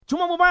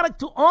Juma Mubarak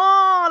to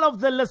all of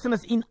the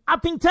listeners in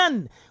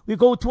Uppington. We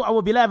go to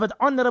our beloved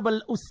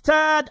Honorable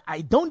Ustad. I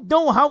don't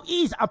know how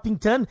is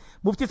Uppington.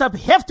 Mufti Sahib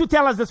have to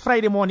tell us this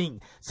Friday morning,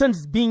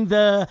 since being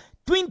the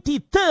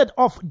 23rd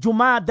of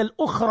Jumad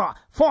al-Ukhra,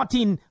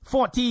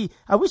 1440.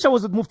 I wish I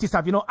was with Mufti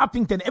Sahib,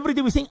 Uppington. Every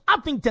day we sing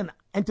Uppington.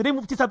 And today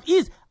Mufti Sahib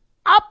is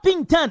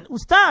Uppington.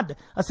 Ustad,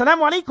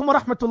 Assalamu alaikum wa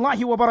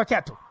rahmatullahi wa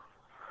barakatuh.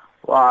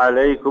 Wa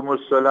alaikum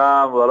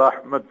assalam wa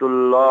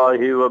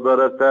rahmatullahi wa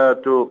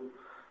barakatuh.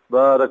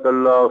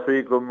 Barakallahu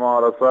feekum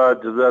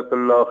Arafat.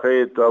 Jazakallahu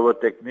khair to our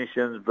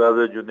technicians,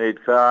 Brother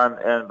Junaid Khan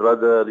and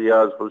Brother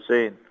Riyaz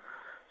Hoosen.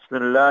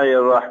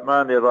 Bismillahir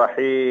Rahmanir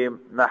Rahim.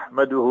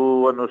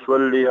 Nahmaduhu wa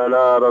nusalli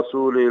ala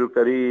Rasulil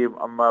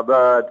Kareem. Amma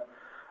ba'd.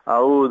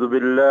 A'udhu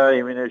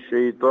billahi minash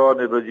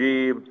shaitanir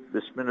rajeem.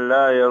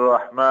 Bismillahir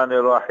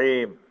Rahmanir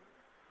Rahim.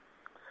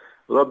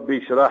 Rabbi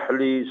shrah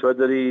li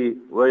sadri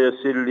wa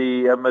yassir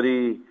li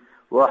amri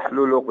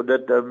wahlul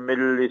 'uqdatam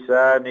min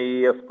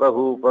lisani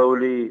yafqahu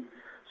qawli.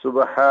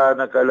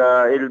 سبحانك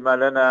لا علم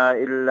لنا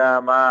إلا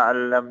ما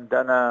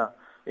علمتنا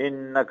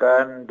إنك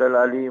أنت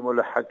العليم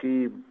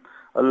الحكيم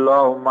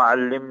اللهم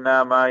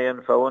علمنا ما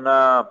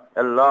ينفعنا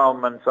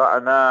اللهم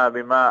انفعنا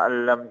بما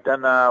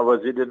علمتنا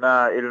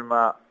وزدنا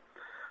علما.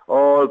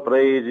 All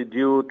praise is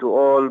due to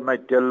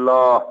Almighty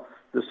Allah,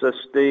 the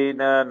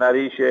sustainer,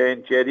 nourisher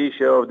and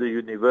cherisher of the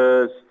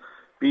universe.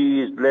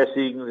 Peace,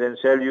 blessings and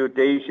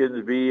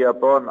salutations be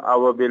upon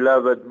our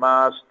beloved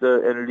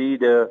master and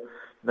leader,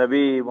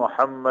 Nabi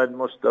Muhammad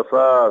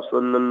Mustafa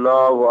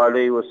sallallahu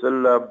alayhi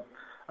wasallam.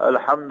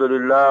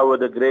 Alhamdulillah,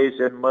 with the grace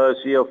and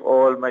mercy of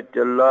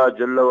Almighty Allah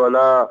Jalla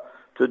wala.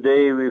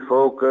 Today we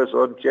focus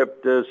on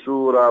chapter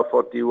Surah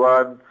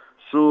 41,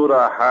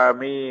 Surah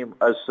Meem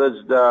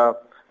as-Sajda,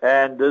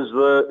 and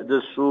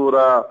this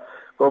surah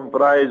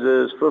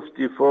comprises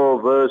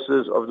 54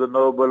 verses of the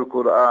noble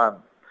Quran.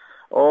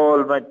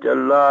 Almighty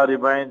Allah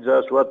reminds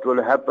us what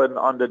will happen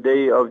on the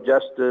day of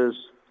justice.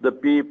 The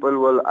people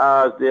will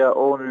ask their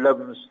own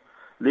limbs,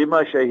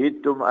 Lima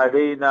shahidtum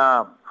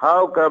alayna,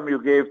 how come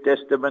you gave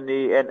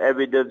testimony and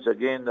evidence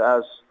against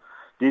us?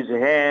 These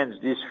hands,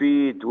 these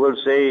feet will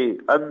say,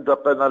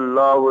 Antaqana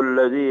Allahu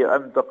alladhi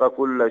antaqa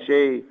kulla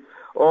shay.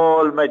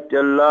 Almighty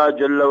Allah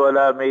Jalla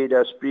wala made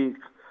us speak.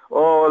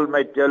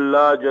 Almighty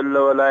Allah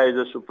Jalla wala is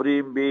a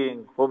supreme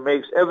being who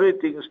makes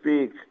everything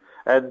speak.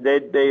 And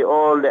that day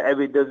all the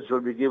evidence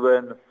will be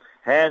given.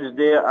 Hence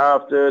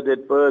thereafter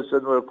that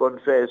person will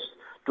confess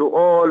to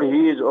all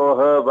his or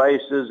her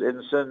vices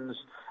and sins,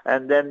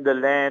 and then the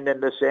land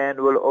and the sand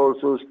will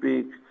also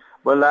speak.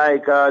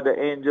 Malaika, the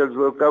angels,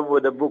 will come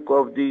with a book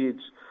of deeds.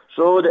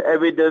 So the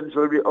evidence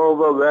will be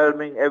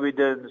overwhelming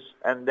evidence,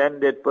 and then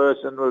that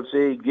person will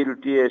say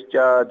guilty as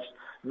charged,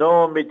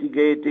 no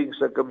mitigating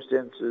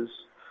circumstances.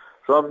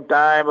 From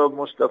time of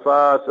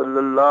Mustafa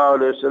sallallahu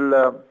alaihi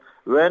wasallam,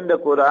 when the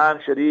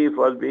Quran Sharif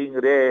was being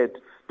read,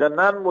 the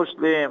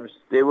non-Muslims,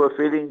 they were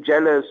feeling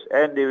jealous,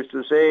 and they used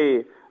to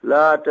say,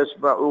 لا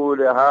تسمعوا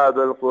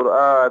لهذا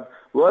القرآن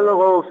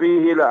والغوا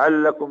فيه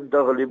لعلكم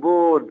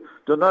تغلبون.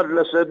 Do not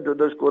listen to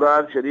this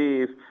Quran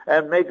Sharif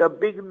and make a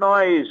big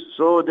noise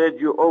so that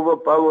you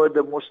overpower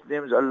the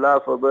Muslims, Allah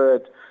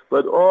forbid.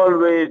 But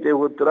always they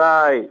would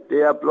try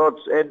their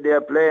plots and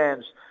their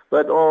plans,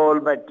 but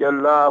Almighty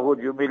Allah would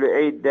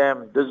humiliate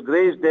them,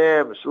 disgrace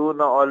them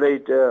sooner or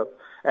later.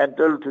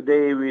 Until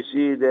today we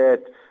see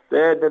that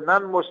the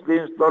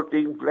non-Muslims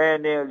plotting,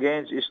 planning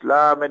against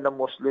Islam and the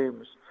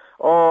Muslims.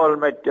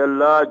 Almighty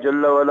Allah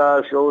Jalla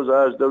wala shows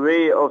us the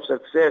way of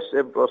success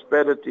and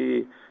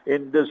prosperity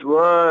in this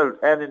world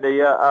and in the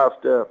year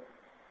after.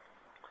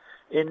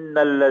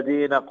 Inna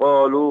alladhina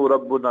qalu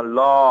rabbuna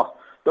Allah.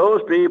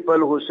 Those people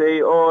who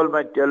say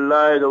Almighty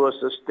Allah is our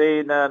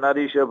sustainer,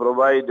 nourisher,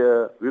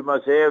 provider, we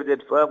must have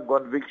that firm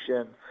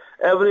conviction.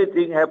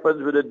 Everything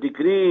happens with a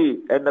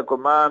decree and the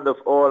command of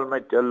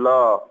Almighty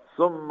Allah.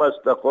 Thumma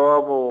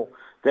istaqamu.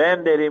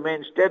 Then they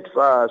remain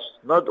steadfast,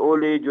 not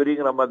only during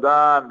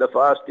Ramadan, the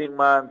fasting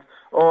month,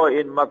 or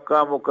in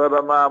Makkah,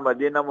 Mukarramah,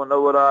 Madinah,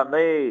 Munawwara,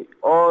 nay,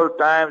 all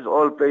times,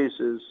 all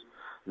places.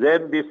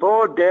 Then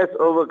before death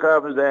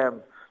overcomes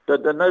them,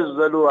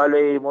 تَتَنَزَّلُ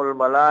عَلَيْهِمُ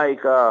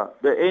الْمَلَائِكَةِ,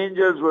 the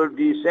angels will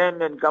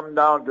descend and come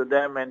down to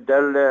them and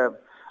tell them,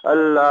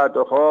 Allah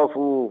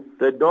takhafu,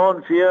 that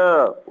don't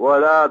fear,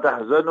 wala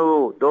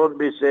tahzanu, don't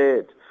be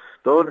sad.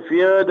 Don't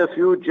fear the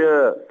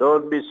future,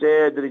 don't be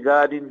sad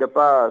regarding the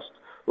past.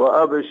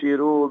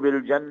 وَأَبْشِرُوا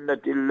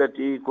بِالْجَنَّةِ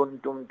الَّتِي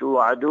كُنْتُمْ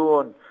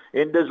تُوعَدُونَ.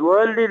 In this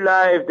worldly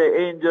life, the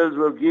angels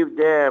will give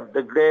them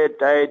the glad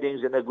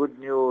tidings and the good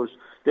news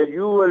that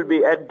you will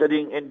be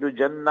entering into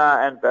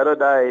Jannah and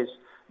paradise.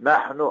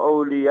 نَحْنُ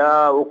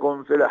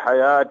أَوْلِيَاؤُكُمْ فِي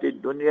الْحَيَاةِ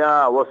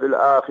الدُّنْيَا وَفِي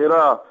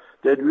الْآخِرَةِ.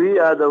 That we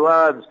are the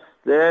ones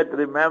that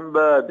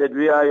remember that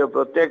we are your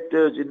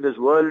protectors in this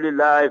worldly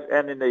life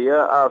and in the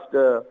year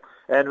after.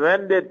 And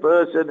when that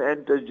person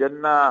enters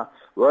Jannah,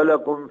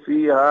 وَلَكُمْ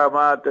فِيهَا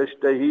مَا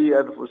تَشْتَهِي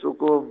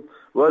أَنفُسُكُمْ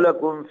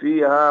وَلَكُمْ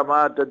فِيهَا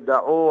مَا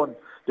تَدَّعُونَ.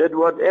 That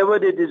whatever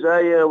they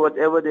desire,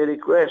 whatever they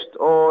request,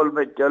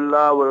 Almighty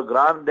Allah will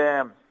grant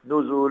them.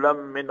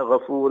 نُزُولًا مِّنْ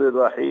غَفُورٍ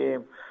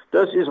رَحِيمٍ.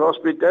 This is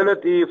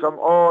hospitality from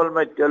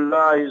Almighty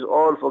Allah. He is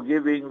all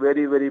forgiving,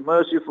 very, very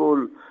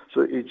merciful.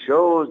 So it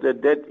shows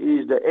that that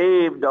is the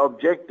aim, the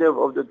objective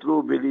of the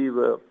true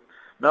believer.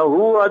 Now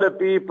who are the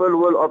people who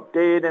will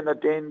obtain and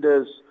attain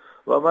this?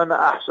 وَمَنْ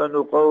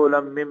أَحْسَنُ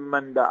قَوْلًا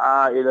مِمَّنْ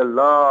دَعَا إِلَى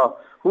اللَّهِ.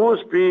 Whose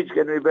speech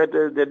can be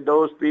better than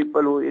those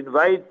people who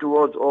invite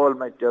towards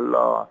Almighty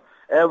Allah?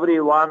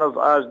 Every one of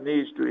us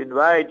needs to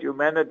invite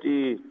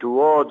humanity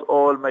towards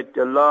Almighty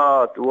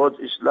Allah, towards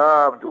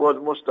Islam, towards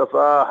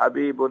Mustafa,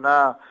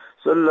 Habibuna,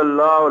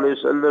 sallallahu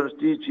alayhi wasallam's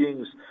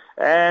teachings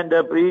and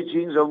the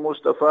preachings of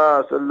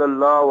Mustafa,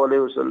 sallallahu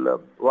alayhi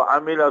wasallam.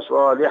 وَعَمِلَ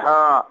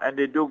صَالِحًا, and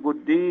they do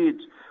good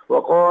deeds.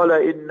 وَقَالَ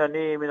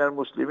إِنَّنِي مِنَ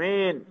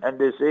الْمُسْلِمِينَ, and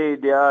they say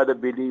they are the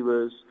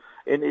believers.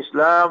 In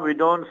Islam, we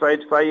don't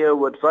fight fire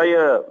with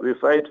fire, we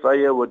fight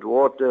fire with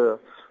water.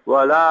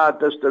 وَلَا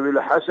تَسْتَوِي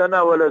الْحَسَنَ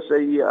وَلَا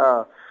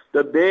سَيِّئَةً.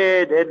 The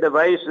bad and the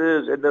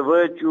vices and the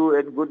virtue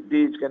and good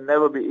deeds can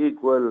never be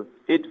equal.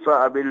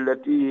 ادْفَعْ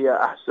بِالَّتِي هِيَ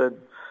أَحْسَنُ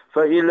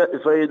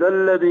فَإِذَا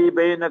الَّذِي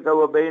بَيْنَكَ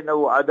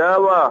وَبَيْنَهُ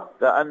عَدَاوَةٌ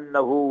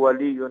كَأَنَّهُ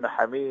وَلِيٌّ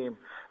حَمِيمٌ.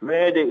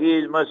 Where there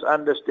is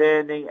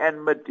misunderstanding,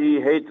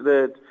 enmity,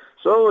 hatred,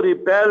 so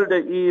repel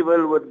the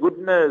evil with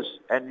goodness,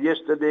 and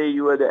yesterday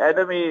you were the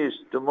enemies,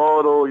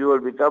 tomorrow you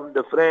will become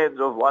the friends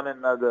of one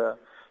another.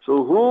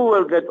 So who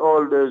will get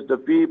all this? The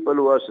people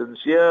who are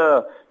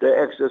sincere, they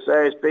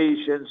exercise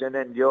patience and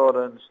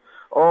endurance.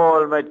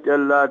 Almighty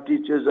Allah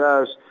teaches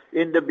us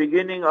in the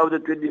beginning of the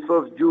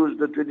 25th juz,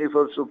 the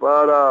 25th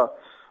supara,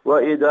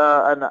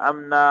 وَإِذَا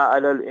أَنْعَمْنَا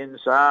عَلَى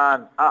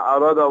الْإِنسَانِ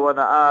أَعْرَضَ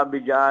وَنَأَى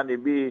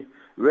بِجَانِبِهِ.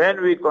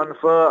 When we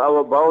confer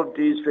our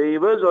bounties,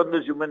 favors on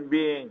this human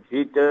being,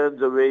 he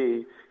turns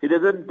away. He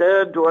doesn't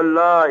turn to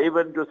Allah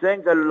even to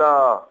thank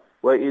Allah.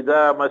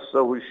 وَإِذَا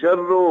مَسَّهُ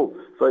الشَّرُّ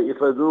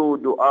فَإِفَذُو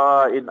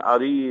دُعَاءٍ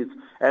عَرِيضٍ.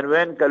 And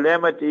when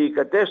calamity,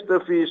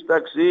 catastrophe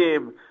strikes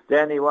him,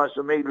 then he wants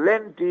to make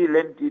lengthy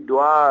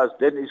du'as.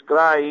 Then he's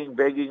crying,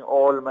 begging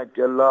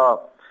Almighty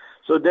Allah.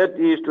 So that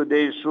is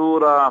today's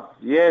surah.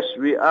 Yes,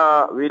 we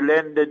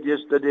landed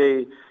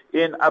yesterday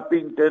in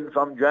Uppington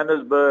from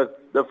Johannesburg.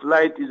 The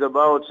flight is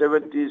about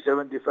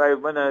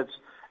 75 minutes.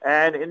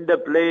 And in the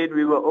plane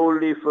we were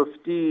only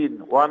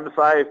 15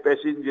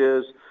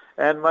 passengers.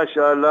 And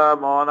mashallah,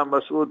 Maulana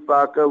Masood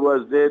Parker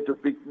was there to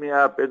pick me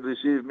up and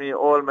receive me.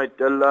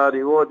 Almighty Allah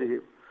reward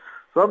him.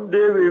 From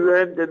there we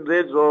went and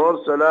read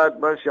Zohar Salat,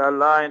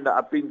 mashallah, in the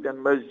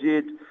Uppington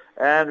Masjid.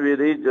 And we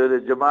reached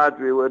the Jamaat,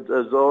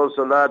 Zohar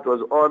Salat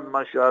was on,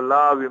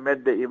 mashallah. We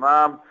met the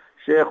Imam,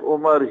 Sheikh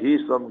Umar,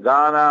 he's from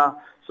Ghana.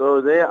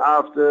 So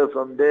thereafter,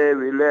 from there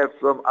we left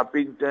from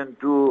Uppington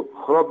to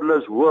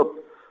Groblershoop.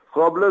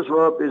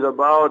 Groblershoop is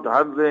about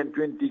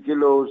 120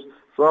 kilos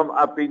from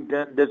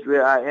Uppington. That's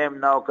where I am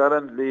now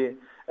currently.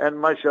 And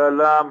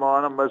mashallah,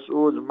 Maulana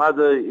Masood's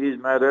mother is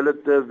my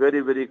relative, very,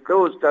 very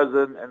close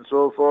cousin and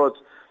so forth.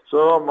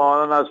 So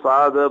Maulana's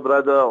father,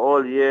 brother,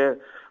 all here,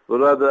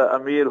 brother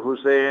Amir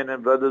Hoosen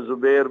and brother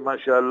Zubair,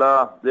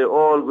 mashallah, they're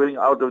all going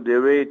out of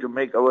their way to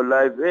make our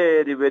life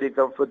very, very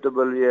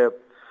comfortable here.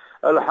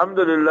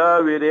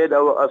 Alhamdulillah, we read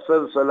our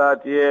Asr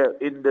Salat here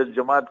in the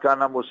Jamaat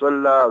Khana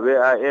Musalla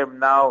where I am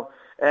now.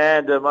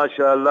 And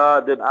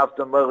mashallah, then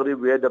after Maghrib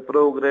we had a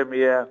program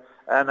here.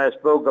 And I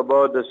spoke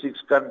about the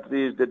 6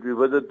 countries that we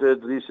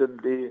visited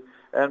recently.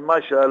 And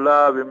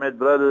mashallah, we met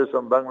brothers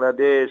from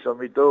Bangladesh,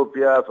 from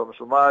Ethiopia, from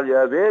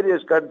Somalia,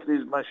 various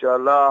countries,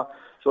 mashallah.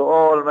 So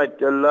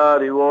Almighty Allah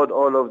reward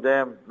all of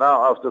them.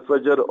 Now after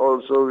Fajr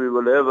also we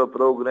will have a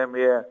program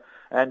here.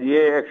 And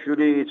here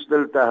actually it's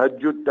still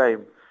Tahajjud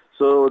time.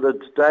 So the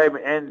time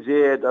ends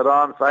here at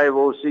around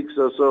 5:06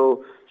 or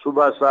so.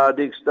 Subha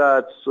Sadiq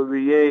starts. So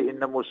we here in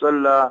the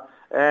Musalla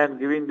and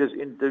giving this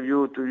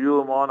interview to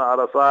you, Maulana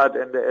Arafat,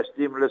 and the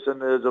esteemed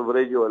listeners of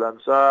Radio Al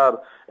Ansar,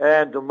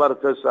 and to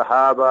Markaz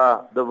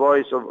Sahaba, the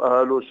voice of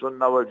Ahlul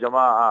Sunnah wal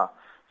Jama'ah.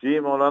 Ji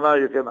Maulana,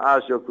 you can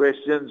ask your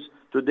questions.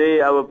 Today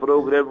our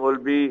program will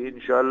be,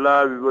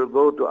 inshallah, we will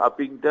go to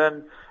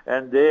Uppington,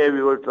 and there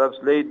we will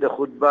translate the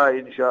khutbah,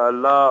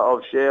 inshallah,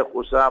 of Sheikh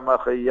Usama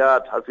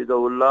Khayyat,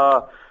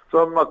 Hafidahullah,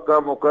 from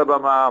Makkah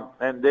Mukarramah,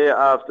 and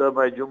thereafter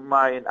my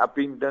Jummah in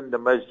Uppington, the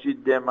masjid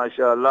there,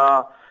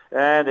 mashallah.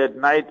 And at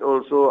night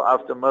also,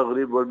 after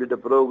Maghrib, will be the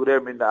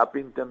program in the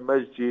Uppington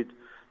Masjid.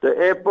 The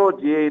airport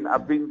here in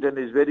Uppington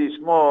is very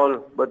small,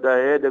 but I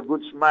had a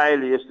good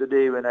smile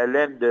yesterday when I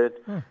landed.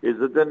 It's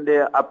written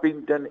there,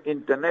 Uppington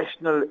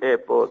International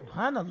Airport.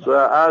 So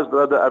I asked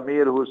Brother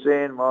Amir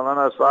Hoosen,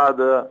 Maulana's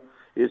father,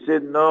 he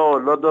said, no, a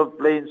lot of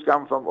planes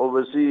come from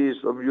overseas,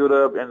 from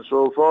Europe and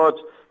so forth,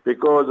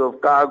 because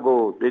of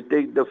cargo. They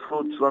take the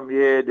fruits from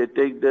here, they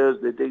take this,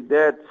 they take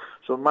that.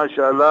 So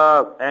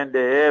mashallah, and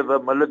they have a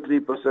military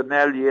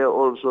personnel here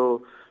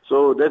also.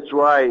 So that's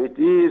why it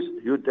is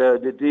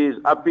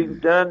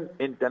Uppington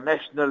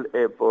International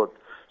Airport.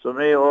 So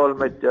may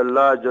Almighty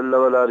Allah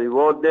Jalla wala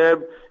reward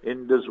them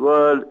in this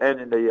world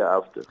and in the year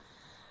after.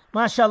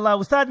 MashaAllah.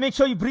 Ustad, make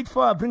sure you bring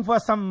for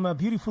us some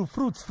beautiful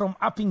fruits from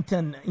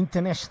Uppington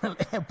International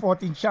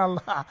Airport,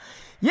 inshallah.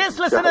 Yes,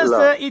 listeners,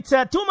 it's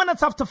 2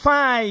 minutes after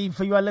 5.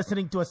 You are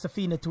listening to a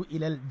safinatul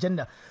Ilal,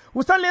 Jannah.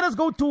 Ustad, let us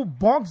go to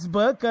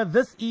Boxburg.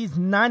 This is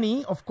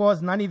Nani, of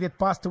course, Nani that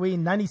passed away,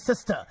 Nani's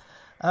sister,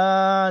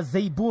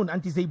 Zaybun,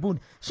 Auntie Zaybun.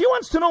 She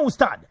wants to know,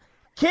 Ustad,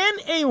 can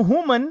a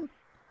woman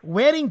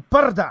wearing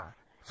parda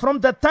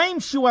from the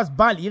time she was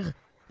baligh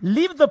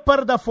leave the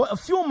parda for a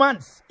few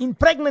months in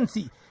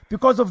pregnancy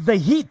because of the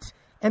heat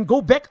and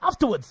go back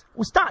afterwards?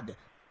 Ustad.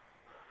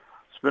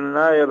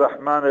 Bismillahir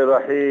Rahmanir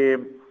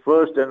Rahim.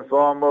 First and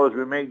foremost,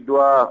 we make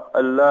dua.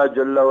 Allah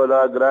Jalla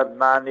wala grant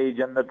Nani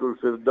Jannatul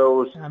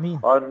Firdaus. Ameen.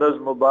 On this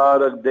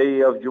Mubarak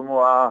day of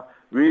Jumu'ah,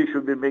 we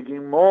should be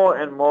making more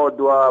and more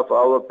dua for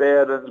our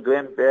parents,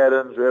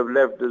 grandparents who have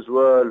left this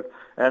world.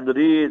 And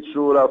read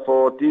Surah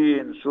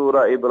 14,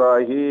 Surah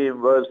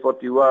Ibrahim, verse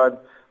 41.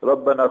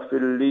 ربنا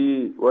اغفر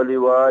لي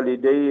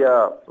ولوالدي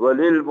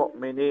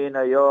وللمؤمنين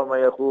يوم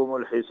يقوم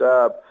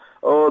الحساب.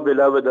 Oh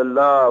beloved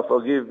Allah,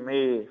 forgive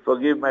me,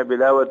 forgive my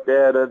beloved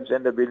parents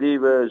and the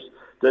believers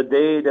the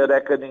day the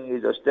reckoning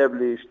is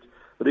established.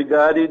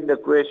 Regarding the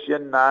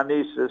question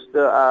Nani's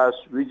sister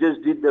asked, we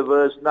just did the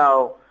verse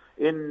now.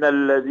 إِنَّ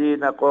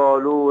الَّذِينَ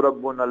قَالُوا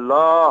رَبُّنَا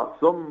اللَّهُ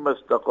ثُمَّ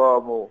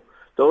اسْتَقَامُوا.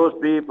 Those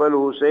people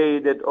who say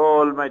that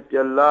Almighty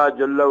Allah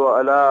Jalla wa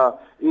Ala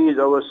is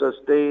our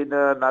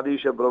sustainer,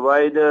 nourisher,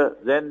 provider,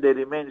 then they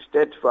remain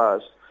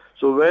steadfast.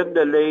 So when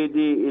the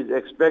lady is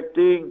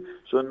expecting,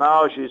 so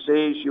now she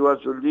says she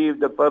wants to leave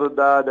the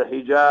parda, the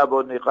hijab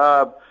or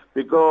niqab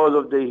because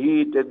of the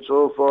heat and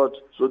so forth.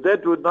 So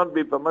that would not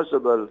be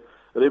permissible.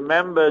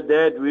 Remember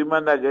that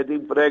women are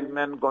getting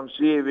pregnant,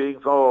 conceiving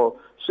for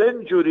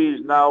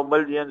centuries now,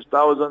 millions,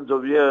 thousands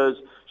of years.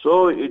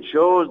 So it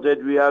shows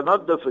that we are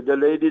not the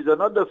ladies are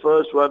not the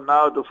first one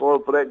now to fall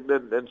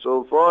pregnant and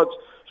so forth.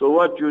 So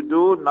what you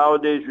do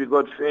nowadays, we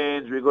got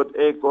fans, we got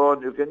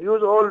aircon, you can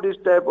use all these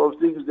type of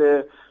things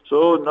there.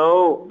 So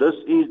no, this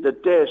is the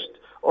test.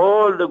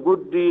 All the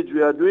good deeds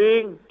we are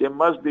doing, there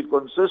must be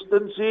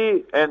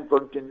consistency and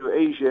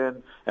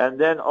continuation, and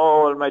then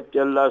Almighty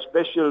Allah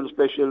special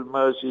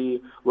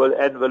mercy will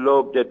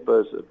envelope that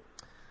person.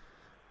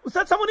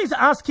 Ustad, someone is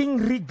asking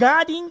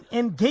regarding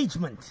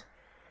engagement.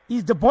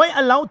 Is the boy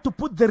allowed to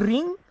put the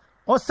ring,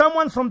 or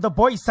someone from the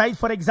boy's side,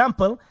 for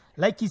example,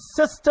 like his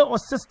sister or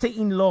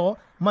sister-in-law,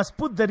 must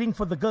put the ring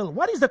for the girl?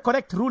 What is the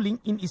correct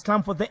ruling in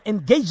Islam for the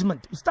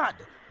engagement, Ustad?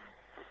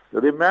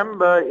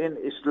 Remember, in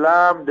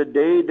Islam, the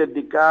day the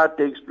nikah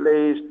takes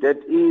place, that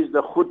is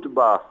the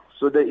khutbah.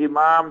 So the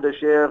imam, the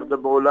sheikh, the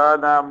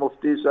maulana,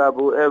 mufti sahab,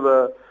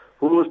 whoever,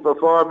 who's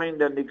performing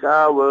the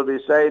nikah will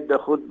recite the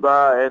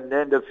khutbah, and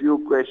then the few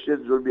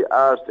questions will be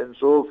asked and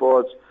so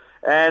forth,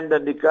 and the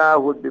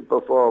nikah would be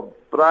performed.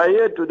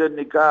 Prior to the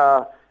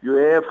nikah, you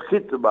have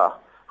khitbah.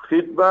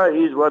 Khitbah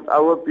is what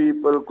our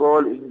people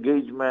call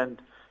engagement.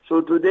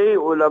 So today,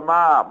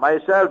 ulama,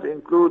 myself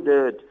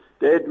included,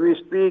 that we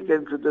speak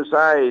and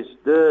criticize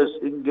this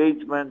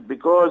engagement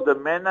because the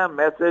manner,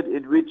 method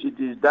in which it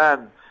is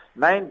done,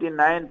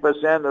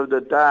 99% of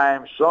the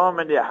time, so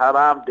many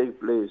haram take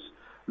place.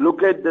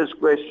 Look at this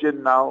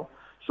question now.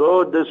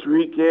 So this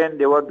weekend,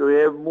 they want to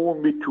have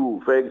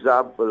Mumitu, for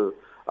example.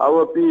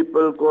 Our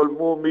people call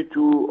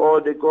Mumitu,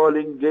 or they call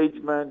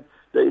engagement.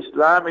 The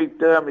Islamic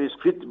term is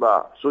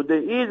khitbah. So there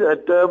is a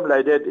term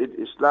like that in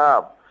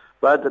Islam.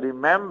 But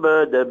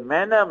remember, the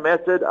manner,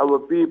 method our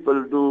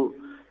people do.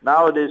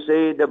 Now they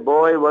say the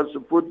boy wants to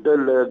put the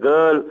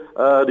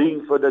girl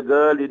ring for the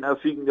girl in her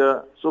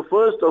finger. So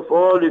first of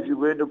all, if you're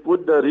going to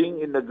put the ring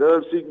in the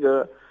girl's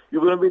finger,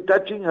 you're going to be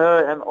touching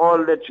her and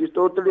all that. She's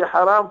totally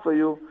haram for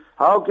you.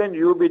 How can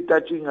you be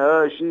touching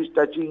her? She's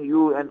touching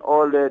you and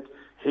all that.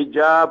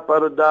 Hijab,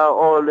 parda,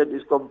 all that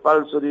is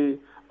compulsory.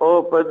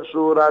 Open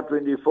Surah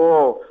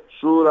 24,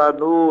 Surah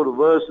Nur,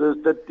 verses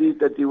 30,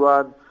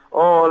 31.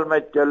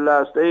 Almighty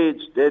Allah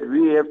states that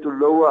we have to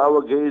lower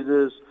our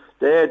gazes,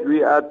 that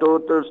we are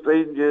total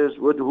strangers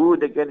with who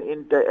they can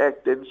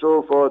interact and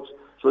so forth.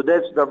 So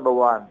that's number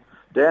one.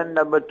 Then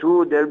number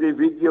two, there'll be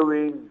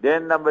videoing.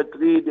 Then number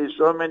three, there's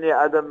so many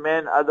other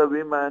men, other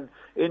women,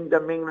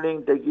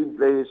 intermingling taking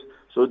place.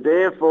 So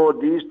therefore,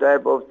 these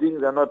type of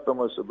things are not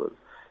permissible.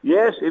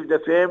 Yes, if the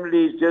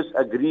families just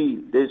agree,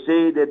 they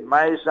say that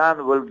my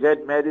son will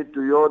get married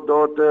to your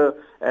daughter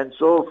and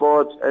so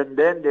forth, and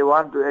then they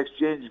want to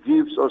exchange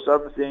gifts or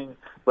something,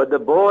 but the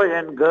boy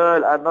and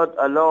girl are not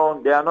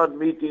alone, they are not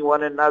meeting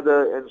one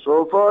another and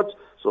so forth,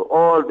 so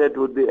all that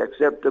would be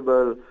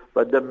acceptable.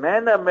 But the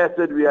manner,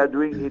 method we are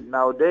doing it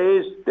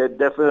nowadays, that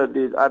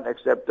definitely is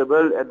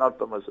unacceptable and not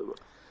permissible.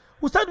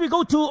 Ustad, we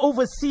go to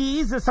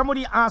overseas.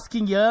 Somebody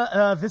asking here,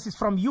 this is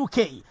from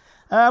UK.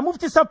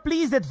 Mufti sir,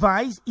 please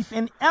advise if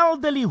an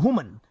elderly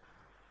woman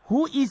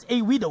who is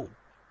a widow,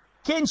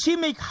 can she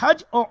make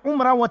Hajj or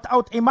Umrah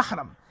without a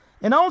mahram?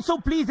 And also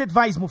please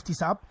advise Mufti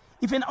sir,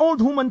 if an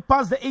old woman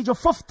past the age of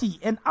 50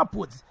 and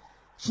upwards,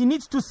 she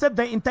needs to set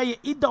the entire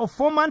iddah of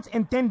 4 months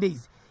and 10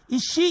 days.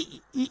 Is she,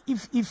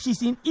 if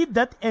she's in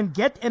iddat and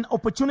get an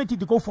opportunity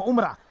to go for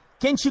Umrah,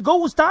 Can she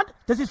go, Ustad?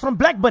 This is from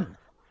Blackburn.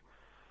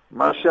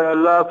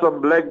 MashaAllah,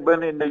 from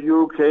Blackburn in the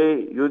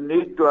UK, you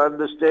need to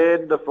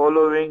understand the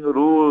following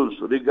rules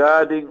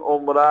regarding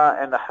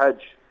Umrah and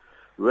Hajj.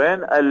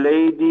 When a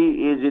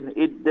lady is in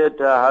iddat,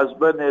 her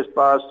husband has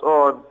passed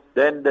on,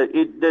 then the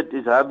iddat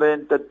is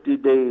 130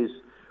 days,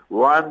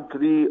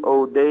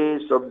 130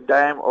 days from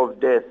time of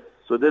death.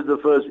 So that's the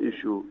first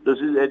issue. This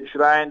is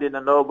enshrined in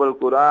the Noble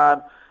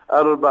Quran,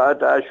 Arba'at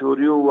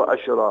Ashuriyu wa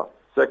Ashra.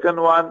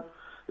 Second one,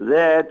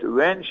 that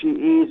when she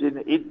is in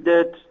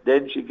iddat,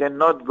 then she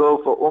cannot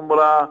go for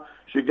Umrah,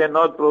 she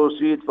cannot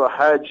proceed for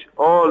Hajj.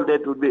 All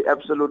that would be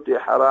absolutely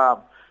haram.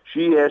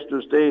 She has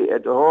to stay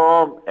at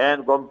home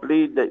and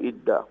complete the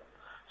iddah.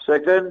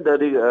 Second, the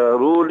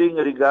ruling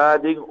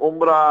regarding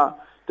Umrah,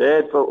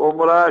 that for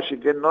Umrah she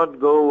cannot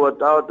go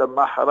without a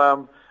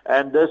mahram,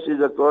 and this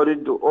is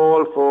according to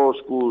all four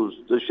schools,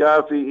 the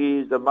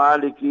Shafi'is, the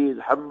Malikis,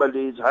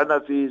 Hanbalis,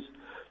 Hanafis.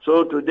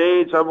 So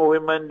today some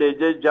women, they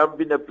just jump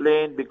in a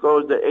plane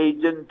because the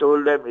agent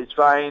told them it's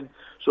fine,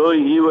 so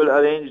he will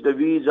arrange the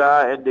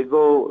visa and they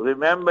go.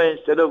 Remember,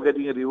 instead of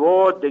getting a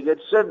reward, they get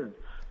sin,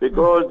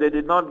 because they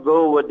did not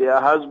go with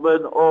their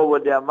husband or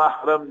with their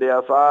mahram,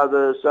 their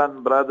father,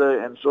 son, brother,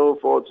 and so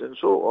forth and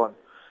so on.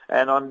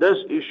 And on this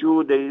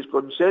issue, there is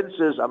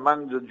consensus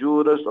among the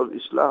jurists of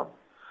Islam.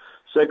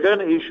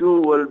 Second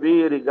issue will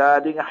be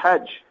regarding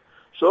Hajj.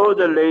 So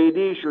the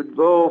lady should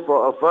go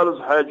for a farz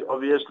Hajj,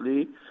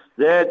 obviously,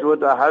 that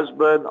with a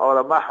husband or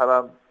a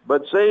mahram.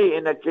 But say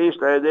in a case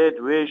like that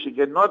where she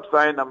cannot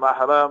find a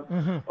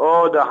mahram,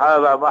 or the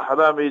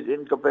mahram is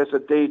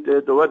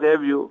incapacitated or what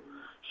have you,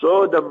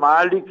 so the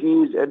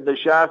Malikis and the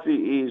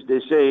Shafi'is,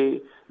 they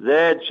say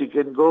that she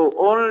can go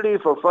only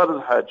for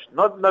farz Hajj,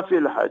 not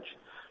nafil Hajj.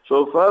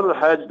 So farz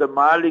Hajj, the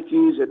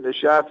Malikis and the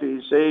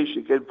Shafi'is say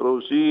she can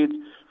proceed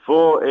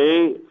for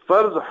a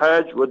farz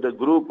Hajj with a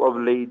group of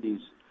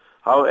ladies.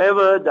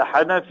 However, the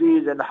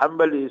Hanafis and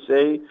Hanbalis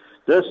say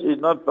this is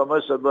not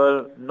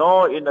permissible,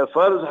 nor in a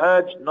farz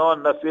Hajj, nor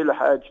nafil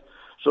Hajj.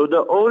 So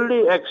the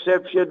only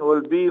exception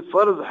will be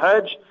farz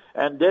Hajj,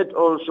 and that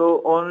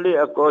also only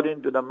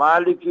according to the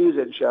Malikis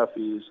and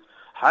Shafis.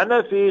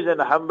 Hanafis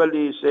and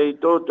Hanbalis say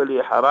totally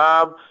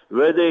haram,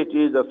 whether it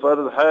is a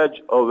farz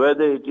Hajj or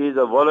whether it is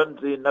a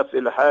voluntary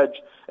nafil Hajj.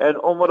 And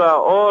Umrah,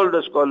 all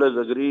the scholars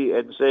agree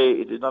and say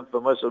it is not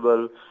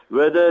permissible,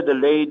 whether the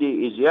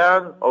lady is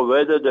young or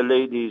whether the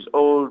lady is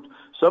old.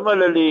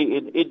 Similarly,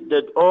 in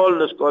iddat, all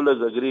the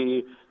scholars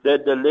agree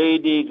that the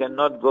lady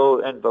cannot go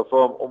and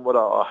perform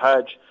Umrah or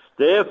Hajj.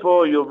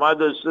 Therefore, your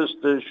mother's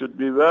sisters should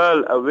be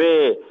well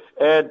aware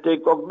and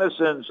take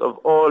cognizance of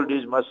all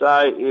these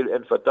masail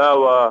and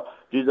fatawa.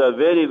 These are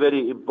very,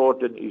 very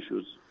important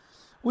issues.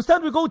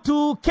 Ustad, we go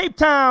to Cape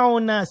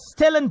Town,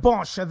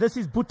 Stellenbosch. This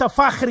is Buta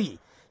Fakhri.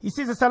 He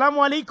says,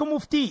 Assalamu alaikum,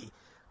 Mufti.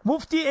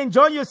 Mufti,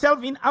 enjoy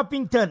yourself in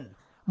Uppington.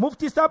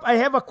 Mufti Sahab, I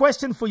have a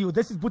question for you.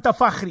 This is Buta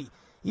Fakhri.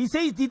 He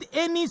says, did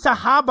any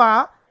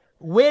Sahaba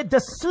wear the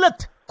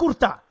slit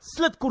kurta?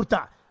 Slit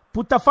kurta.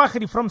 Buta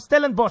Fakhri from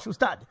Stellenbosch,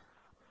 Ustad.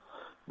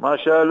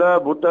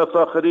 MashaAllah, Buta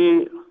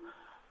Fakhri.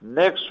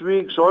 Next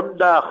week,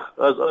 Sondag,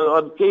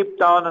 on Cape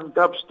Town and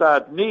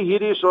Kapstad. Ni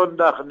hiri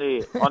Sondag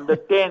ni, on the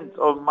 10th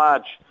of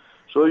March.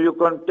 So you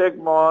contact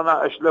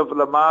Maulana Ashraf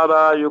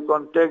Lamara, you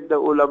contact the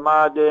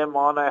ulama there,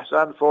 Maulana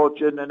Ihsan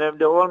Fortune, and them,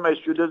 they're all my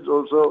students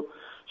also.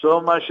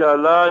 So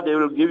mashallah, they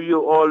will give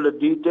you all the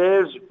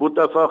details.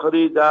 Buta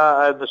Fakhri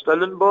da and the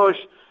Stellenbosch,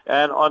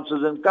 and on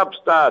Susan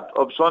Kapstad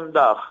of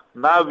Sondag.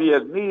 Na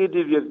week, ni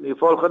die week, ni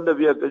volgende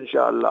week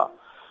inshallah.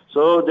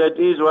 So that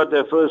is what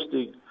the first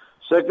thing.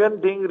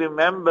 Second thing,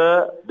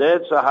 remember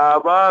that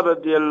Sahaba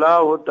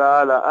radiallahu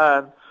ta'ala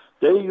an,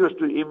 they used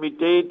to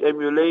imitate,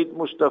 emulate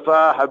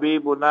Mustafa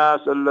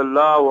Habibuna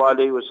sallallahu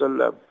alayhi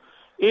wasallam.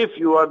 If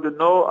you want to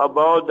know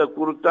about the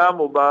Kurta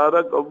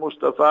Mubarak of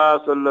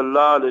Mustafa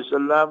sallallahu alayhi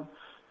wasallam,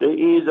 there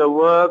is a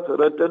work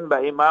written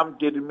by Imam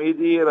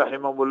Tirmidhi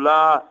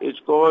rahimahullah. It's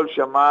called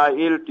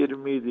Shama'il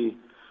Tirmidhi.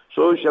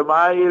 So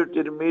Shama'il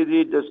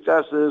Tirmidhi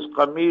discusses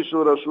Qamisu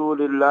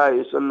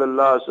Rasulullah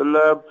sallallahu alayhi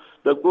wasallam,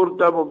 the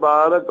Kurta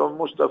Mubarak of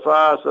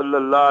Mustafa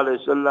sallallahu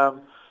alayhi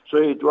wasallam. So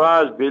it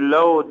was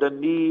below the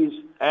knees,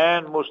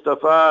 and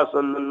Mustafa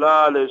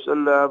sallallahu alayhi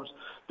wasallam,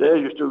 they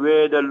used to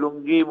wear the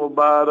lungi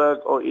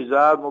Mubarak or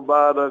izar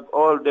Mubarak,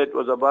 all that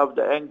was above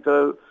the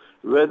ankle.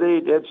 Whether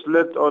it had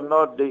slit or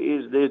not, there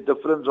is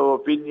difference of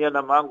opinion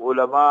among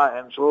ulama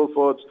and so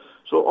forth.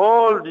 So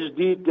all these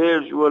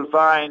details you will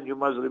find, you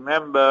must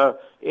remember,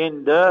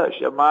 in the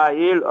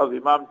Shama'il of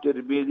Imam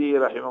Tirmidhi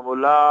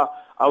rahimahullah.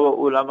 Our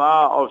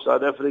ulama of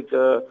South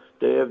Africa,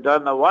 they have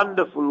done a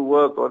wonderful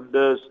work on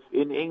this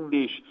in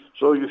English.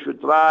 So you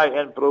should try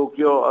and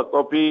procure a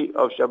copy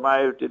of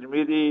Shama'il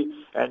Tirmidhi,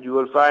 and you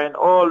will find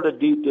all the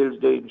details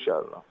there,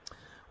 inshallah.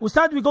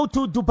 Ustad, we go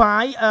to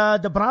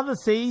Dubai. The brother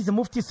says,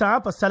 Mufti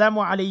Sahab,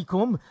 Assalamu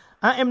alaikum.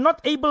 I am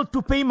not able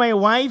to pay my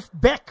wife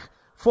back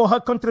for her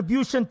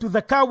contribution to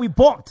the car we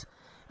bought.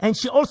 And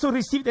she also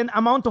received an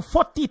amount of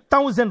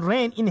 40,000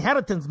 rand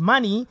inheritance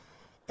money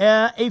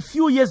a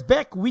few years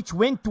back, which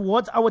went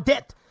towards our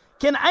debt.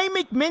 Can I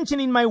make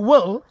mention in my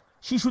will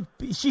she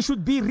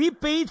should be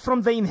repaid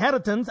from the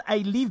inheritance I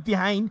leave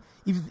behind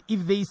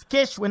if there is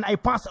cash when I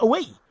pass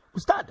away.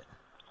 Ustad.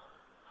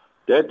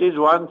 That is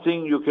one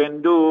thing you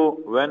can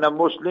do when a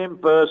Muslim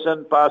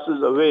person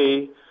passes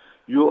away.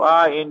 You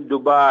are in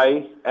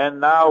Dubai,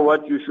 and now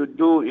what you should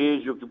do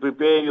is you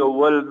prepare your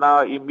will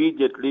now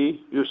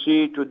immediately. You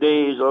see,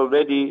 today is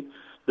already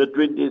the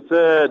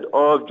 23rd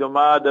of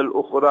Jamad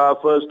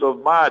al-Ukhra, 1st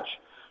of March.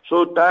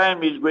 So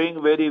time is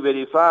going very,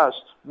 very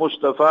fast.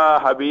 Mustafa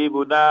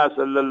Habibuna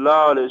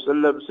sallallahu alayhi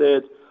wasallam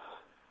said,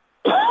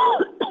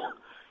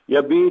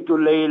 Yabitu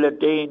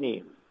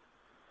laylatayni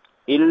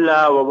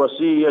illa wa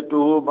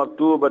wasiyatuhu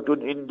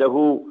maktubatun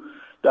indahu.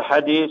 The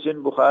hadith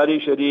in Bukhari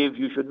Sharif,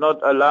 you should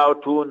not allow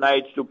 2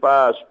 nights to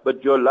pass,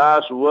 but your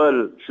last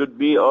will should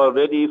be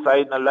already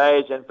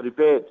finalized and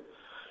prepared.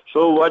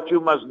 So what you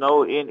must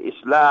know in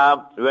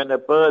Islam, when a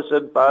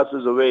person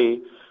passes away,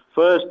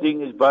 first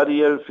thing is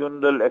burial,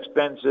 funeral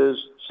expenses.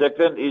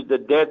 Second is the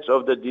debts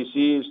of the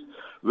deceased,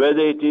 whether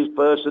it is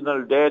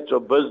personal debts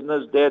or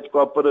business debts,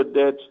 corporate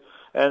debts.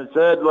 And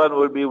third one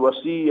will be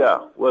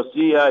wasiya.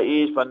 Wasiya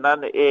is for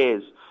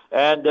non-heirs.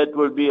 And that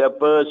will be a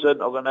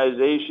person,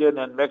 organization,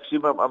 and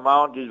maximum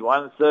amount is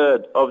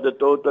 1/3 of the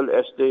total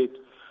estate.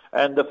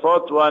 And the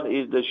fourth one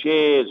is the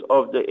shares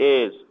of the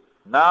heirs.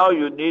 Now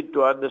you need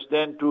to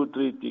understand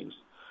 2-3 things.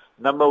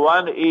 Number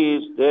one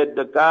is that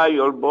the car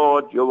you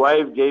bought, your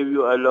wife gave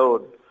you a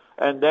loan,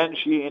 and then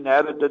she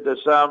inherited the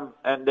sum,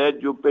 and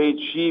that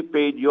she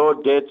paid your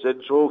debts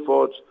and so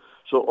forth.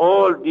 So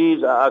all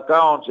these are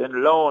accounts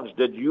and loans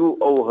that you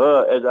owe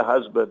her as a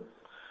husband.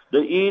 The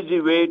easy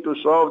way to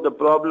solve the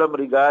problem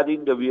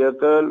regarding the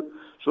vehicle,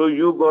 so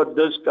you got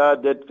this car,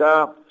 that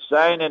car,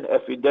 sign an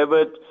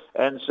affidavit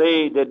and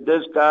say that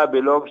this car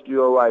belongs to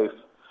your wife.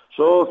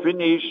 So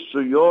finish, so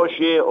your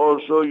share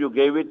also you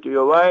gave it to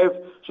your wife,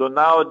 so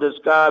now this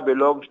car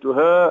belongs to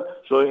her,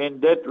 so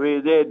in that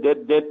way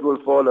that debt will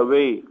fall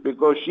away,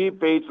 because she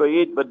paid for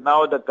it, but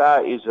now the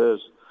car is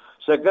hers.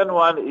 Second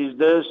one is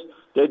this,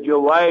 that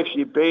your wife,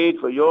 she paid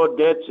for your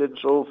debts and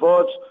so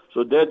forth,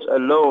 so that's a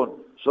loan.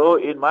 So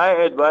in my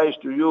advice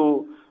to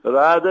you,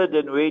 rather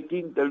than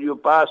waiting till you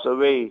pass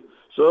away,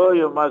 so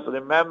you must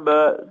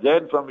remember,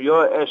 then from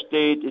your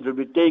estate it will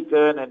be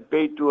taken and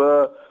paid to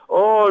her.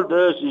 All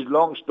this is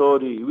long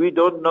story. We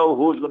don't know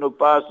who's going to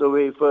pass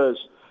away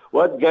first.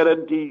 What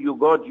guarantee you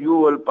got you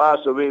will pass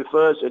away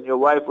first and your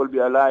wife will be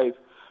alive?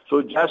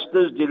 So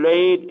justice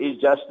delayed is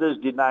justice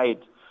denied.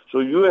 So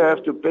you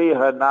have to pay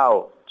her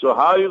now. So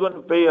how are you going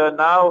to pay her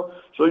now?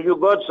 So you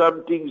got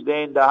some things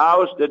there in the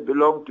house that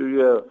belong to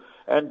you.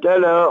 And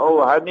tell her,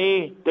 oh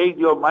honey, take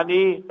your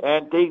money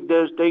and take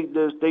this, take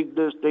this, take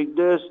this, take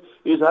this.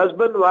 His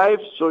husband, wife,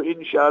 so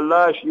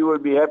inshallah she will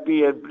be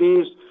happy and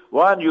pleased.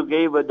 One, you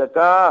gave her the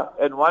car,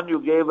 and one, you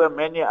gave her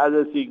many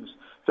other things.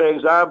 For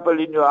example,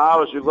 in your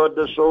house, you got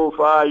the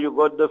sofa, you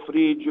got the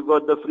fridge, you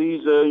got the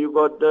freezer, you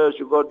got this,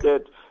 you got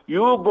that.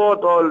 You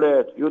bought all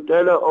that. You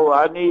tell her, oh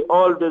honey,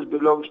 all this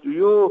belongs to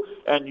you,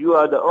 and you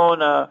are the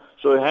owner,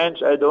 so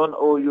hence I don't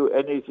owe you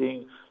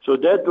anything. So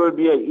that will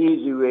be an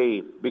easy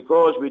way,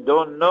 because we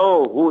don't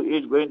know who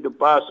is going to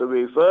pass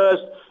away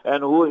first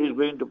and who is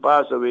going to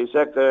pass away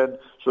second.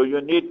 So you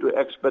need to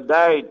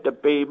expedite the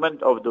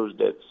payment of those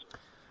debts.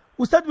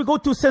 Ustad, we go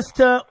to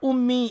Sister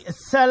Ummi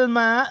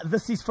Salma.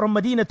 This is from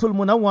Madinatul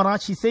Munawwara.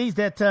 She says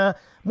that,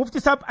 Mufti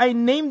Sahib, I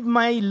named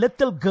my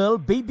little girl,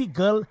 baby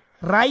girl,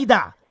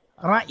 Raida.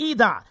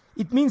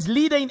 It means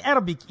leader in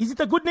Arabic. Is it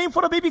a good name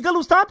for a baby girl,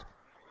 Ustad?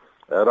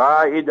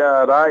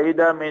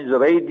 Raida means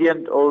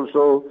radiant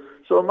also.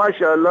 So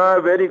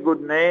mashallah, very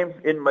good name.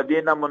 In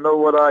Medina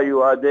Munawwara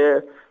you are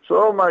there.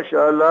 So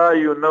mashallah,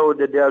 you know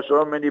that there are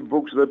so many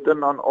books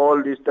written on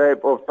all these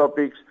type of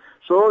topics.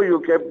 So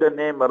you kept the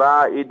name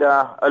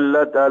Raida.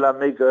 Allah Ta'ala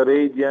make her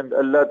radiant.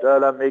 Allah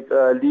Ta'ala make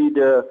her a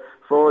leader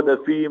for the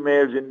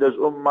females in this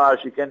ummah.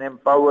 She can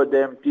empower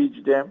them,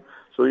 teach them.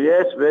 So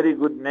yes, very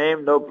good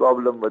name, no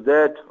problem with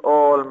that.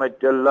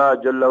 Almighty Allah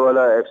Jalla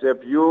wala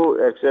accept you,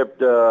 accept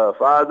the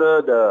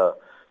father, the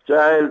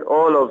child,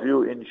 all of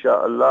you,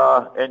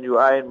 inshallah. And you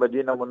are in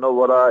Medina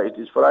Munawwara. It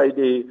is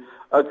Friday.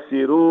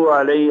 Aksiru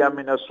alayya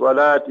min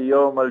as-salati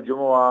yawm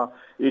al-jumu'ah.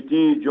 It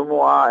is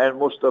Jumu'ah, and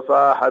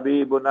Mustafa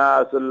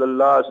Habibuna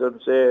sallallahu alaihi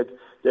wasallam said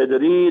that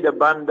read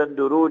abundant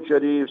durood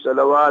sharif,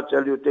 salawat,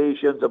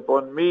 salutations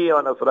upon me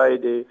on a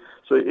Friday.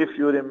 So if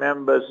you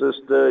remember,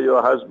 sister,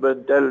 your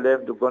husband, tell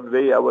them to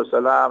convey our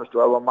salams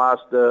to our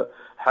master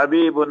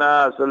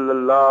Habibuna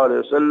sallallahu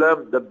alaihi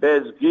wasallam, the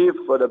best gift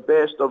for the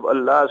best of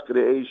Allah's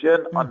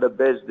creation on the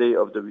best day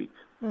of the week.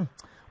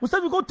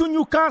 Ustad, we go to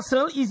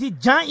Newcastle. Is it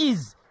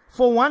jaiz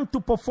for one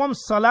to perform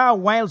salah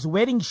whilst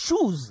wearing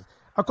shoes,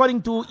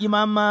 according to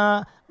Imam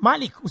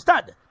Malik?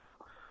 Ustad,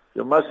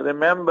 you must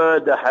remember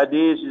the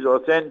hadith is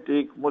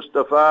authentic.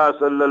 Mustafa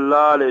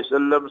sallallahu alaihi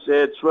wasallam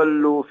said,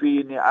 "Swallu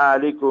fi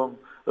ni'alikum."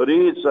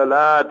 Read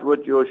salat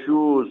with your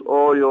shoes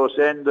or your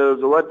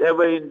sandals,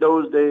 whatever in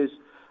those days.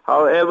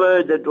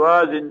 However, that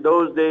was in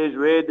those days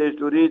where they used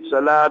to read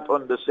salat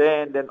on the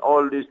sand and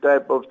all these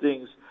type of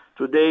things.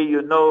 Today,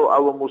 you know,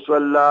 our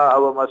musalla,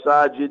 our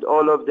masajid,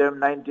 all of them,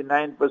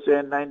 99%,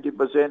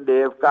 90%, they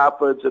have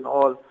carpets and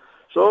all.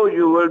 So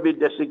you will be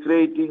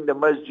desecrating the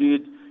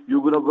masjid.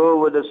 You're going to go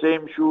with the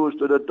same shoes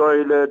to the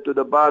toilet, to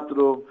the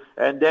bathroom,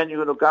 and then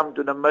you're going to come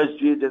to the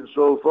masjid and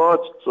so forth.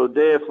 So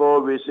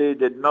therefore we say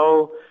that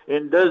no,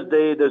 in this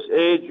day, this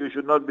age, you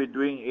should not be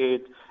doing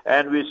it.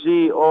 And we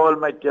see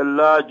Almighty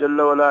Allah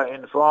Jalla wala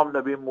informed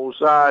Nabi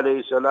Musa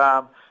alayhi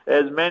salam,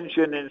 as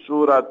mentioned in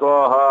Surah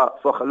Taha,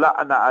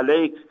 فَخْلَعْنَ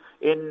عَلَيْكَ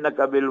إِنَّكَ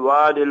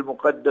بِالْوَادِ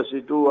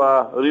الْمُقَدَّسِ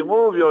طُوًى.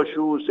 Remove your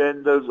shoes,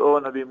 sandals, O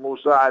Nabi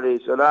Musa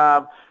alayhi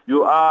salam.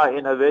 You are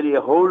in a very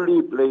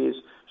holy place.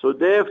 So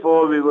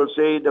therefore we will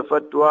say the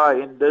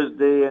fatwa in this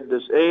day and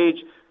this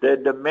age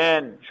that the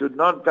man should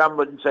not come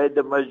inside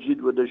the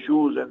masjid with the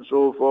shoes and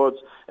so forth,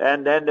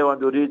 and then they want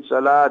to read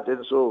salat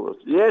and so forth.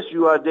 Yes,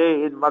 you are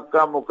there in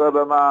Makkah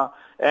Mukarramah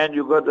and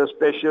you got a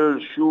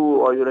special shoe,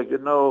 or you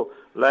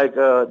like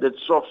that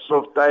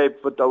soft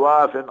type for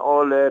tawaf and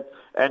all that,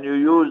 and you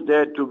use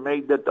that to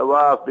make the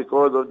tawaf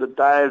because of the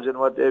tiles and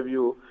what have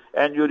you,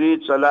 and you read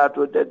salat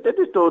with that, that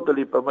is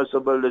totally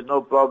permissible, there's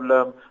no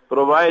problem,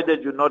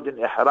 provided you're not in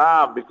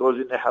ihram, because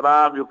in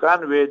ihram you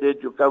can't wear that,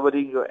 you're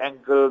covering your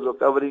ankles or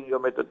covering your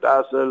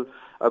metatarsal,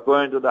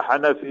 according to the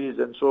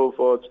Hanafis and so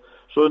forth.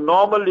 So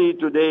normally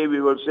today we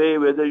will say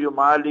whether you're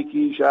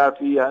Maliki,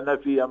 Shafi,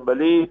 Hanafi,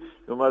 Hanbali,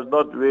 you must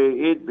not wear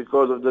it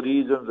because of the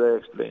reasons I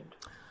explained.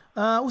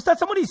 Ustad,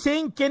 somebody is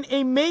saying, can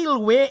a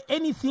male wear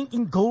anything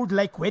in gold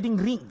like wedding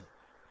ring?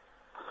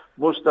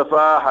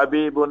 Mustafa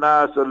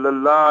Habibuna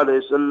sallallahu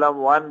alayhi wasallam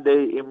one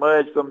day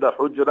emerged from the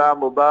Hujra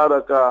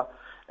Mubarakah,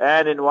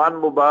 and in one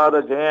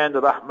Mubarak hand,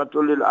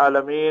 Rahmatul lil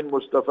Alameen,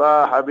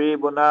 Mustafa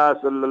Habibuna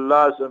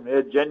sallallahu alayhi wasallam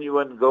had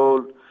genuine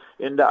gold.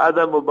 In the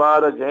other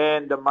Mubarak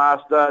hand, the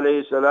Master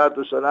alayhi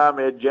salatu salam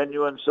had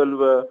genuine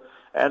silver.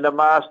 And the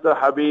Master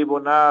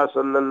Habibuna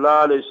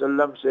sallallahu alayhi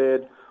wasallam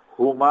said,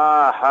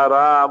 Huma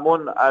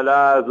haramun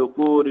ala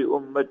dhukuri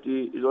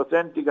ummati. Is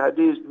authentic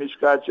hadith,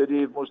 Mishkat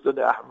Sharif, Musnad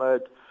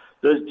Ahmad.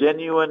 This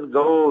genuine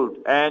gold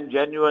and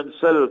genuine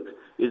silk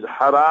is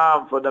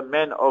haram for the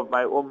men of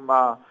my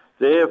ummah.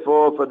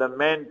 Therefore, for the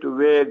men to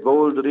wear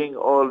gold ring,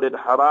 all that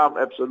haram,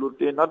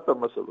 absolutely not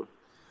permissible.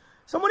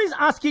 Somebody is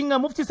asking,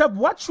 Mufti Sahib,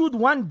 what should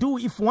one do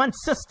if one's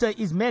sister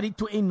is married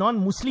to a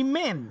non-Muslim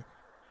man?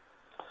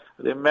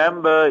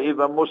 Remember, if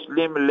a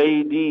Muslim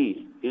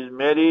lady is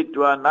married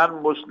to a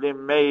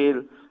non-Muslim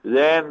male,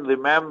 then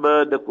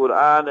remember the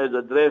Quran has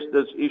addressed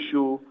this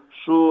issue.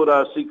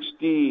 Surah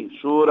 60,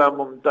 Surah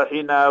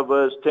Mumtahina,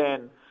 verse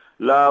 10.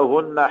 La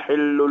hunna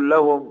hillun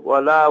lahum wa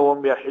la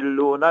hum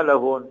yahilluna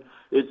lahun.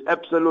 It's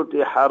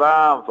absolutely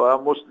haram for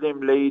a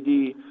Muslim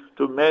lady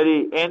to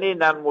marry any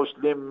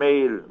non-Muslim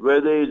male,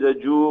 whether he's a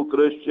Jew,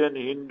 Christian,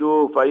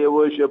 Hindu, fire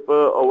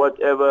worshipper or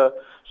whatever.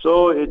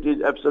 So it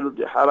is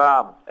absolutely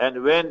haram.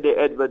 And when they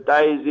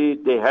advertise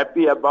it, they're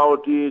happy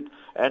about it,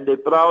 and they're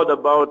proud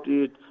about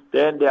it,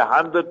 then they're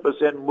 100%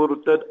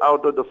 murtad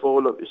out of the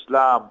fold of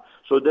Islam.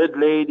 So that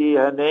lady,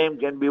 her name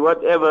can be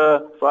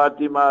whatever,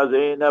 Fatima,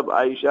 Zainab,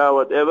 Aisha,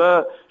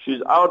 whatever,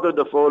 she's out of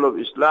the fold of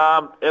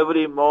Islam.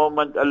 Every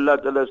moment Allah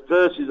Ta'ala's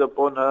curse is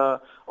upon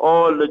her.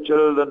 All the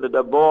children that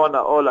are born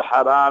are all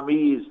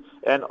haramis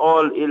and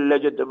all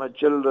illegitimate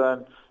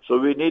children. So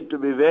we need to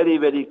be very,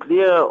 very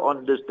clear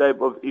on this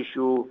type of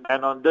issue,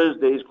 and on this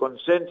there is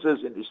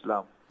consensus in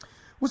Islam.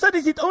 Ustad,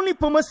 is it only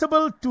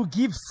permissible to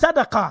give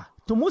sadaqah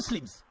to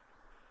Muslims?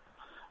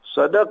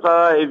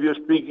 Sadaqah, if you're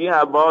speaking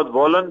about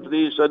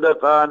voluntary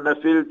sadaqah,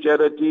 nafil,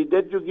 charity,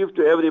 that you give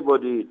to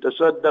everybody.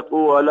 Tasaddaqu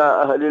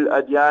ala ahlil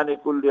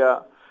adyani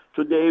kulliya.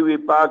 Today we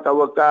park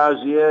our cars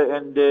here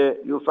and there.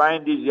 You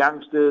find these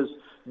youngsters,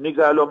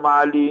 nigalo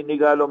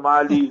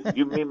mali,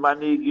 give me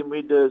money, give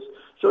me this.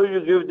 So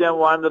you give them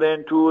 1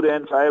 rand, 2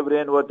 rand, 5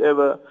 rand,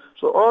 whatever.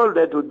 So all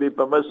that would be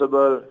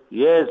permissible.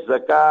 Yes,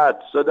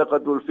 zakat,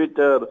 sadaqatul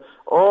fitr,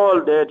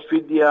 all that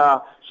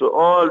fidya. So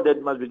all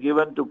that must be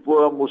given to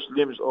poor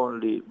Muslims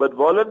only. But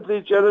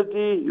voluntary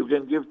charity, you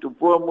can give to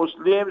poor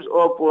Muslims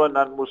or poor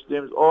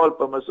non-Muslims, all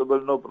permissible,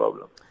 no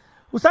problem.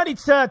 Ustad,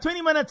 it's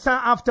 20 minutes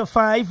after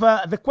 5.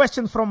 The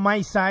question from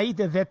my side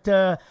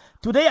that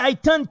today I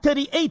turned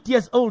 38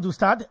 years old,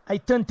 Ustad. I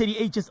turned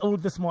 38 years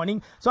old this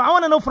morning. So I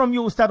want to know from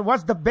you, Ustad,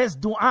 what's the best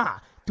dua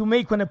to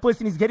make when a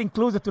person is getting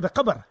closer to the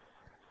qabr?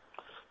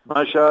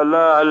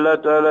 MashaAllah, Allah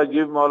Ta'ala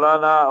give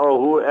Maulana or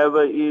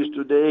whoever is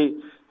today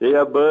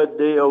their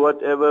birthday or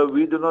whatever.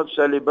 We do not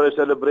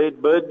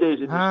celebrate birthdays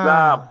in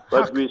Islam.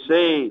 But we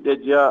say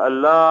that, Ya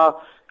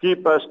Allah,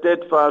 keep us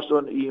steadfast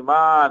on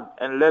Iman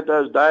and let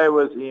us die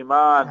with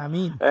Iman.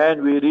 Ameen.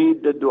 And we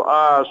read the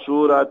dua,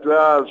 Surah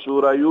 12,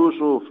 Surah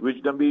Yusuf, which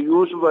Nabi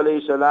Yusuf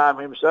alayhi salam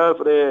himself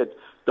read.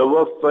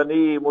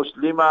 Tawaffani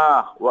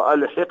muslima wa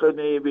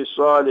alhiqni bis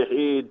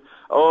salihin.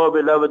 Oh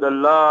beloved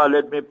Allah,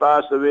 let me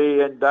pass away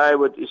and die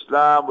with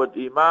Islam, with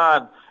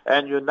Iman,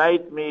 and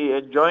unite me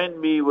and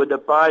join me with the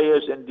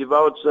pious and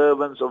devout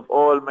servants of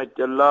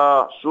Almighty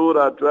Allah.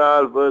 Surah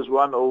 12, verse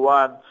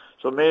 101.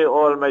 So may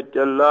Almighty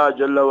Allah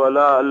Jalla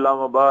wala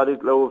Allah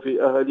Mubarak lahu fi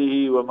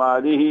ahlihi wa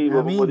malihi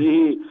wa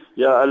umrihi.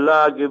 Ya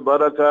Allah, give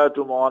barakah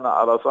to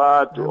Mawlana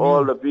Arafat, to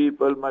all the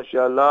people,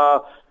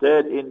 mashallah,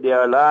 that in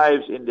their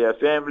lives, in their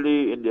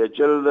family, in their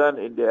children,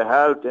 in their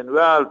health and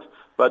wealth.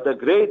 But the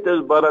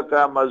greatest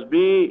barakah must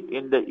be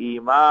in the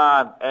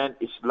Iman and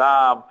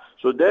Islam.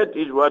 So that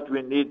is what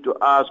we need to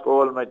ask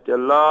Almighty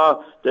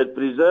Allah, that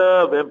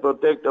preserve and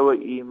protect our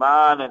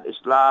Iman and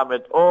Islam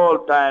at all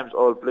times,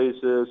 all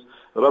places.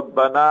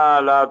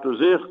 ربنا لا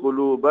تزغ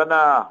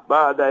قلوبنا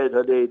بعد إذ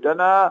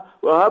هديتنا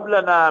وهب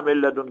لنا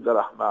من لدنك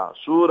رحمة.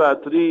 Surah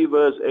 3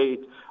 verse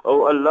 8.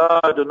 Oh Allah,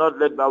 do not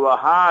let our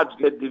hearts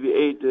get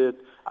deviated.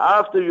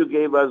 After you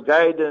gave us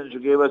guidance, you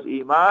gave us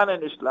Iman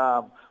and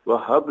Islam.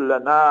 وَهَبْ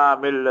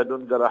لَنَا مِن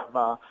لَدُنْكَ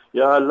رَحْمَةً.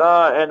 Ya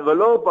Allah,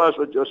 envelope us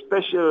with your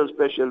special,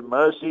 special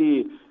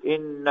mercy.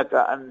 إِنَّكَ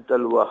أَنْتَ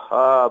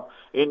الْوَهَّابِ.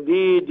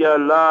 Indeed, Ya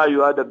Allah,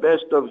 you are the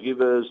best of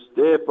givers.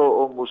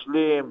 Therefore, O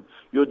Muslim,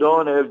 you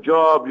don't have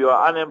job, you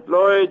are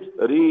unemployed,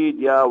 read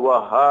Ya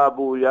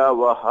Wahhabu, Ya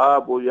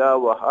Wahhabu, Ya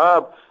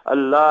Wahhab.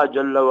 Allah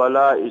Jalla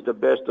wala is the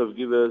best of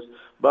givers.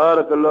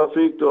 Barakallahu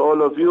feek to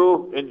all of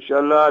you.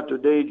 Inshallah,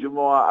 today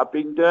Jumu'ah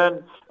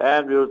Uppington,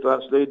 and we will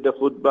translate the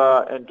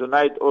khutbah, and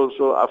tonight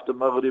also after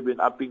Maghrib in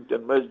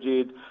Uppington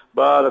Masjid.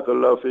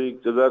 Barakallahu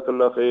feek,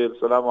 Jazakallah khair.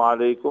 Assalamu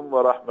alaikum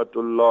wa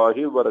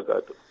rahmatullahi wa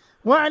barakatuh.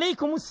 Wa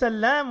alaikum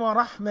assalam wa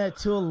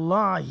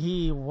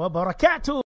rahmatullahi wa barakatuh.